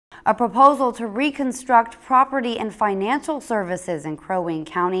A proposal to reconstruct property and financial services in Crow Wing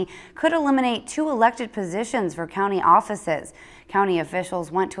County could eliminate 2 elected positions for county offices. County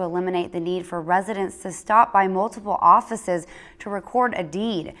officials want to eliminate the need for residents to stop by multiple offices to record a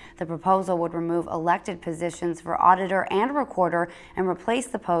deed. The proposal would remove elected positions for auditor and recorder and replace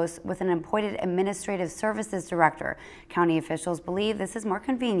the posts with an appointed administrative services director. County officials believe this is more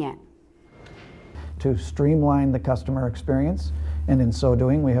convenient. To streamline the customer experience, and in so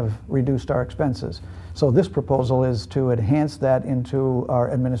doing we have reduced our expenses. So this proposal is to enhance that into our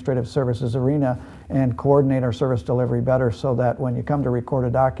administrative services arena and coordinate our service delivery better so that when you come to record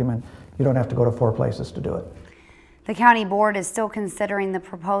a document, you don't have to go to 4 places to do it. The county board is still considering the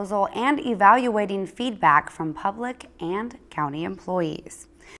proposal and evaluating feedback from public and county employees.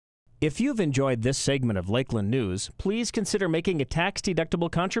 If you've enjoyed this segment of Lakeland News, please consider making a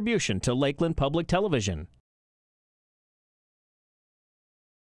tax-deductible contribution to Lakeland Public Television.